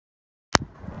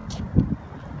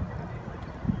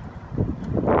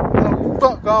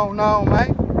fuck going on,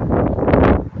 man?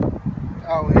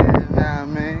 Out here, you know what I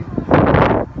mean?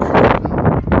 Cruising,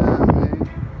 you know what I mean?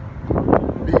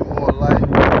 Be more light,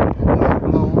 wind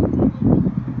blowing.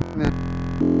 You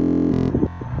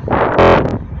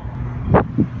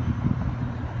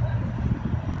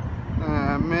know what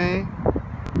I mean?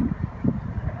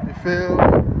 You feel me?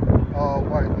 All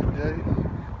white today. You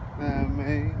know what I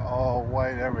mean? All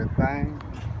white everything.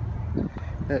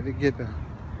 Had to get the,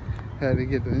 you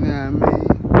know what I mean?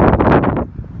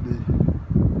 The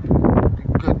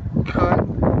good cut.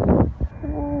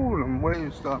 Ooh, them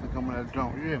waves starting to come in that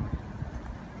jump, you hear me?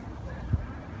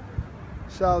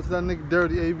 Shout out to that nigga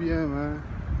Dirty ABM, man.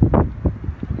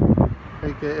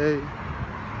 AKA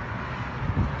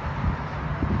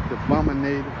the Bominator.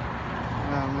 You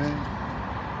know what I mean?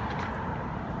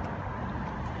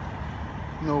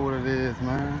 You know what it is,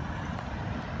 man.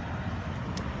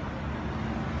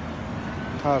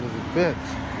 Hot as a bitch.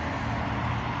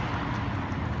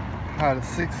 Hot as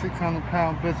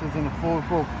 600-pound bitches in the Ford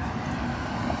Focus.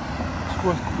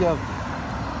 Squished together.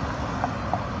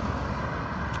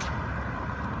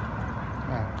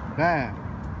 God damn.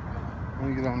 Let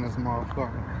me get on this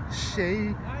motherfucker.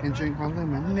 Shade and drink my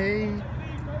lemonade.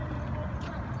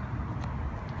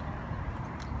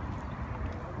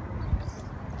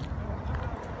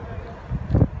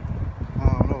 I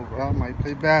don't know, bro. I might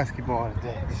play basketball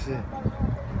today. Shit.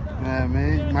 You know what I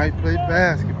mean? Might play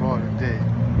basketball today.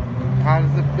 Hot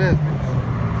as a business.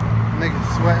 Niggas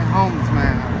sweating homeless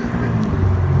man out this bitch.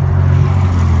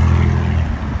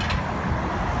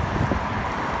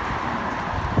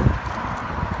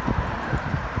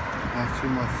 That's too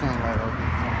much sunlight out there.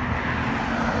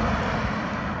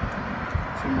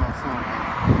 Too much sunlight.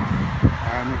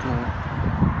 Alright, me go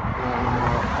on the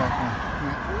motherfucking.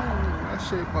 Ooh, that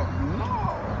shape up. No!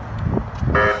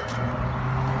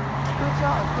 Bitch,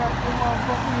 I'll crack the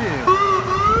motherfucking head.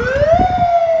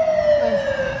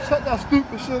 Shut that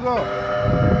stupid shit up.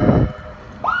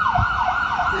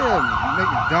 Yeah, make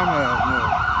it dumbass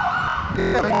noise.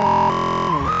 Yeah,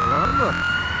 look.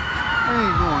 I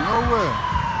ain't going nowhere.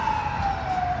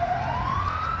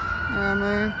 You know what I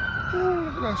mean? Ooh,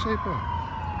 look at that shape up.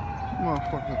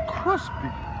 Motherfucker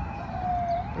crispy.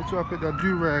 That's why I put that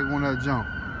do-rag on that jump.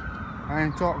 I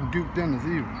ain't talking Duke Dennis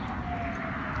either.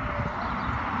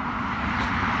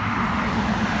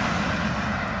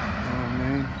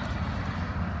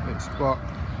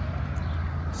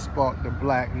 Spark the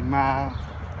black mile.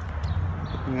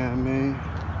 You know what I mean?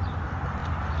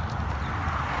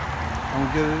 Don't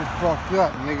get it fucked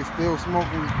up. Niggas still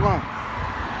smoking the blunt.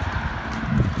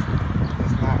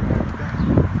 That's not like that.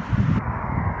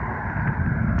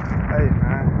 Hey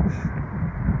man.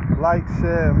 Like,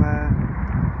 share, man.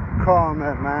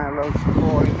 Comment, man. Let your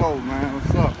boy know, man.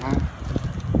 What's up, man?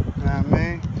 You know what I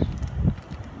mean?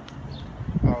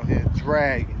 Out here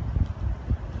dragging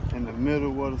in the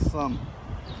middle of the summer.